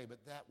in the way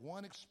but that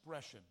one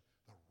expression,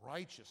 the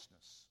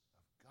righteousness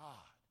of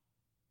God.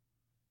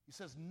 He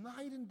says,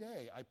 night and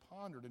day I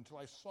pondered until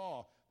I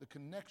saw the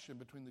connection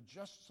between the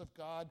justice of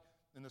God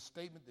and the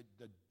statement that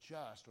the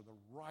just or the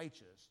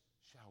righteous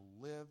shall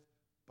live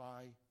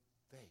by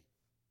faith.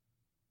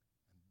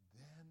 And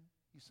then,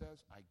 he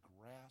says, I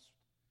grasped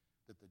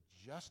that the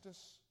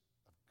justice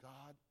of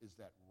God is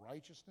that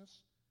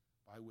righteousness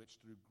by which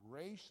through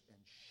grace and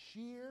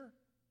sheer,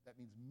 that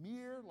means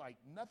mere, like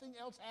nothing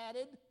else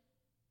added,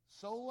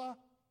 Sola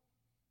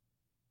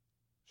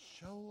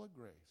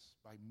grace,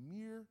 by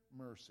mere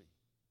mercy.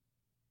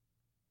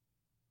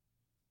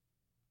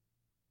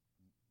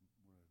 I'm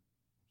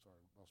sorry,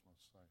 I lost my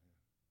sight here.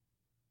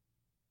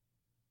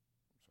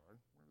 I'm sorry,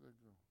 where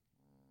did they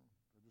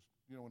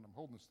go? When I'm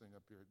holding this thing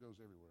up here, it goes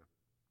everywhere.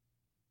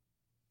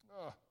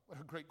 Oh, what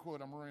a great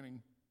quote, I'm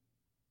running.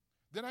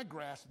 Then I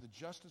grasped that the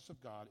justice of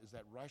God is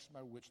that righteousness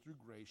by which through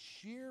grace,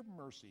 sheer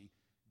mercy,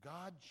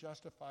 God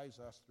justifies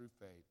us through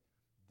faith.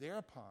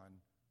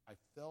 Thereupon, I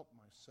felt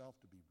myself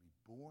to be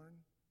reborn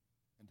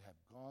and to have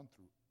gone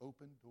through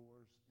open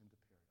doors into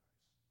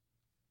paradise.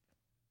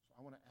 So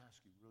I want to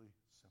ask you really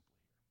simply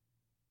here.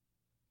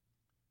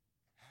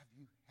 Have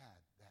you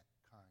had that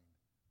kind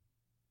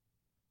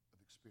of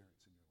experience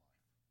in your life?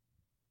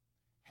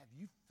 Have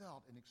you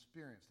felt and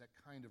experienced that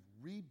kind of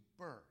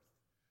rebirth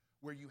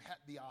where you had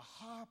the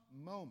aha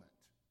moment?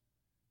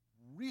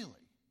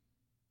 Really,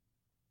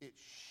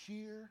 it's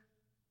sheer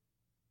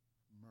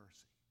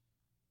mercy.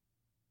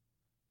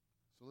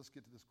 So let's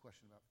get to this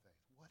question about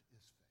faith. What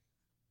is faith?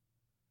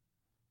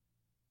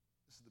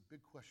 This is the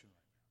big question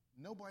right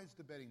now. Nobody's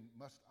debating,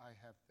 must I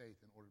have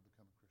faith in order to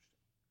become a Christian?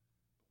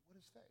 But what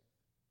is faith?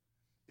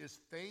 Is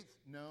faith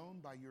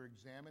known by your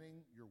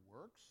examining your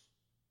works?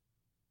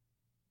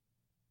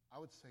 I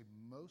would say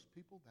most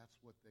people, that's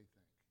what they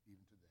think,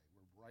 even today.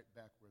 We're right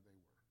back where they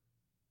were.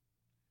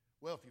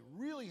 Well, if you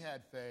really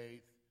had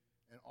faith,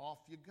 and off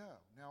you go.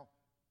 Now,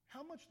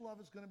 how much love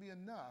is going to be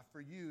enough for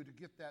you to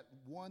get that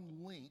one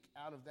link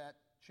out of that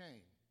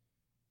chain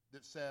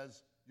that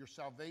says your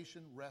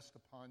salvation rests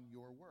upon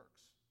your works?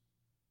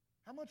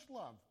 How much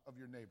love of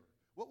your neighbor?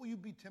 What will you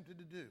be tempted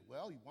to do?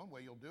 Well, one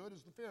way you'll do it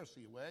is the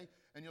Pharisee way,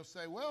 and you'll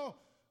say, well,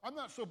 I'm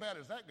not so bad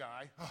as that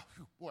guy. Oh,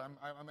 boy,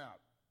 I'm out.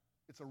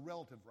 It's a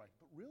relative right.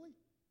 But really?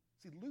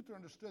 See, Luther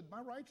understood my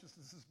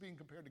righteousness is being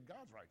compared to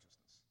God's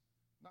righteousness,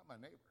 not my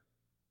neighbor.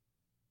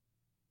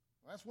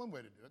 Well, that's one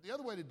way to do it. The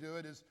other way to do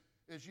it is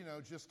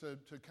just to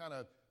kind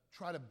of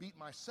try to beat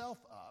myself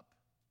up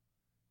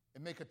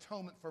and make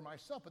atonement for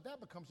myself. But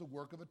that becomes a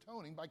work of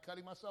atoning by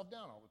cutting myself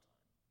down all the time.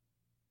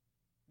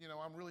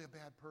 I'm really a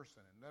bad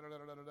person, and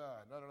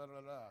da-da-da-da-da-da,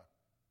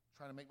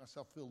 trying to make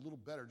myself feel a little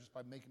better just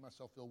by making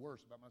myself feel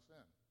worse about my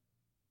sin.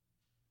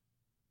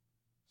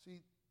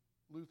 See,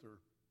 Luther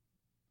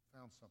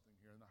found something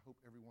here, and I hope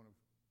every one of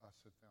us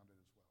have found it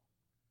as well.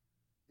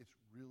 It's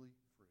really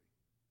free.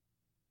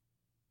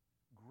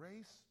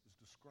 Grace is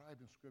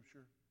described in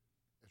Scripture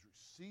as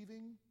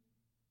receiving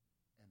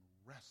and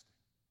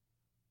resting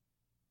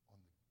on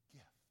the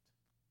gift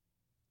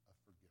of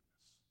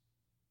forgiveness.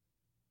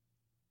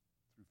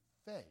 Through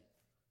faith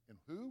in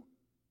who?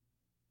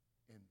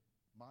 In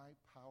my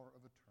power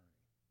of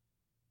attorney.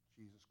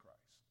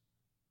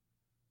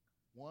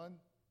 one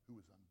who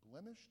is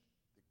unblemished,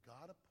 that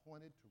God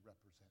appointed to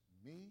represent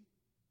me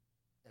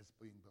as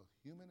being both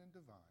human and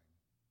divine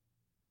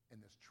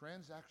in this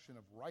transaction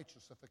of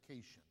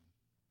righteousification,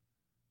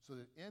 so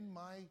that in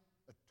my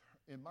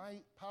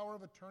power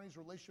of attorney's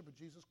relationship with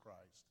Jesus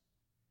Christ,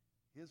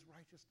 his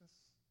righteousness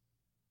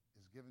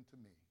is given to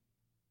me.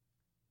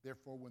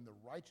 Therefore, when the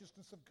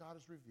righteousness of God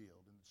is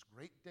revealed in this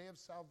great day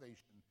of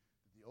salvation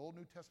that the Old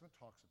New Testament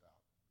talks about,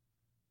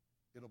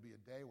 it'll be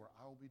a day where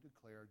I will be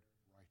declared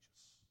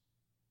righteous.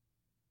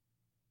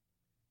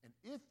 And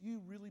if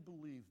you really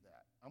believe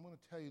that, I'm going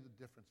to tell you the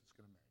difference it's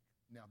going to make.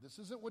 Now, this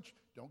isn't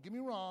don't get me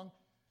wrong,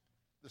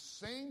 the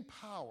same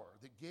power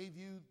that gave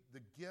you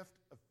the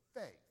gift of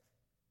faith.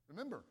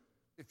 Remember,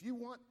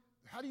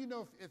 how do you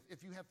know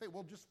if you have faith?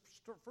 Well, just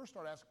first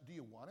start asking, do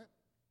you want it?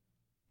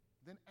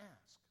 Then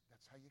ask.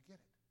 That's how you get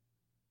it.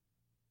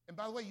 And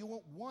by the way, you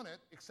won't want it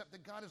except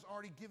that God has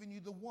already given you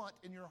the want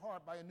in your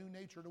heart by a new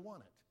nature to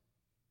want it.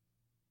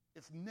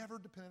 It's never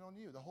dependent on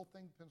you. The whole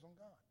thing depends on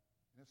God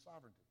and his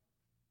sovereignty.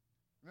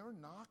 Remember,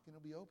 knock and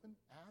it'll be open.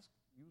 Ask,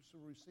 you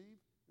shall receive.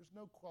 There's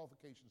no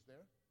qualifications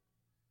there.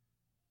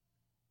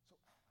 So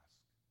ask.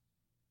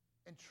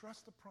 And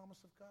trust the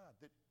promise of God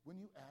that when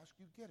you ask,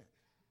 you get it.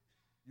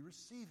 You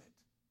receive it.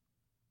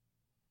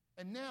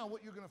 And now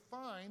what you're going to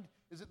find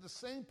is that the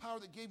same power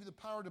that gave you the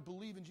power to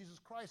believe in Jesus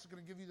Christ is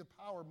going to give you the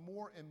power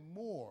more and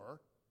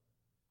more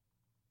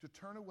to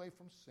turn away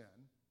from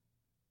sin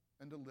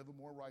and to live a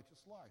more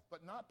righteous life,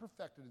 but not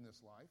perfected in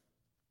this life.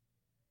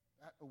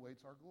 That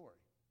awaits our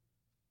glory.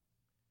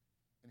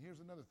 And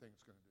here's another thing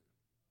it's going to do.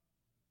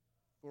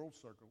 Full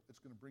circle, it's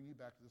going to bring you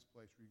back to this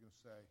place where you're going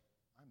to say,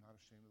 I'm not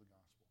ashamed of the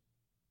gospel.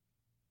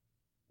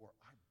 Or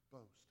I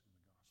boast in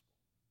the gospel.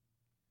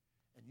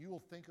 And you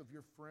will think of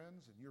your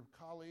friends and your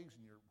colleagues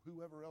and your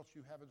whoever else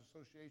you have in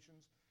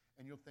associations,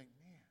 and you'll think,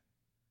 man,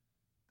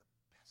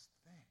 the best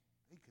thing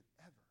they could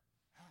ever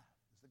have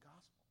is the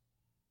gospel.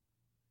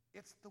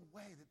 It's the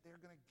way that they're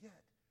going to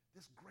get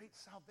this great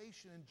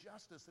salvation and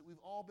justice that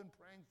we've all been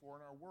praying for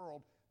in our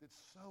world that's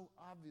so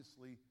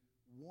obviously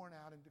worn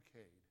out and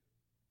decayed.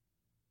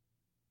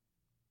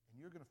 And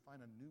you're going to find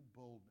a new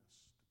boldness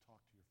to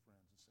talk to your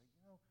friends and say,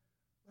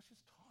 let's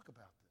just talk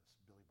about this,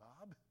 Billy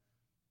Bob.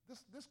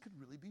 This could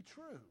really be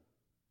true.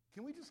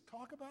 Can we just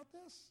talk about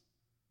this?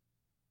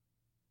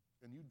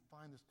 And you'd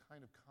find this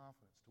kind of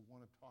confidence to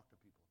want to talk to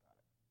people about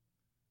it.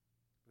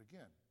 But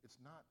again, it's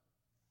not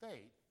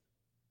faith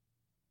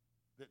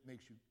that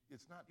makes you,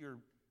 it's not your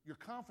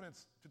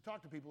confidence to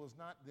talk to people is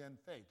not then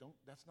faith.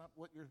 That's not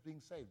what you're being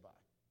saved by.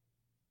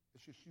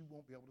 It's just you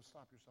won't be able to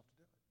stop yourself to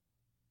do it.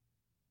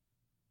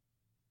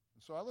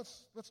 And so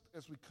let's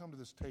as we come to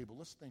this table,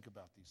 let's think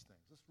about these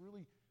things. Let's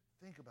really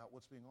think about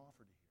what's being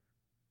offered here.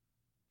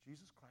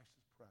 Jesus Christ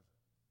is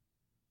present.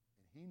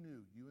 And he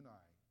knew you and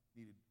I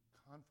needed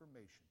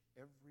confirmation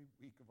every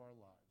week of our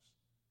lives.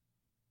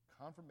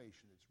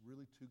 Confirmation that it's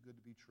really too good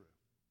to be true.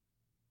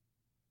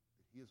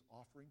 That he is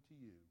offering to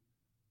you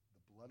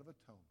the blood of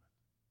atonement,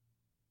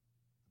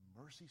 the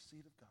mercy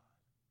seat of God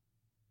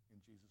in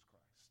Jesus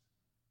Christ.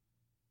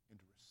 And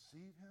to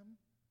receive him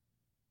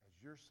as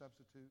your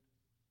substitute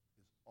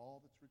is all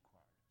that's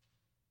required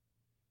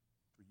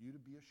for you to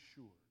be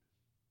assured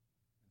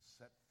and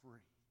set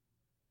free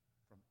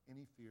from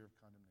any fear of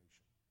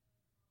condemnation.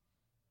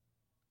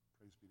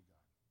 Praise be to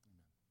God.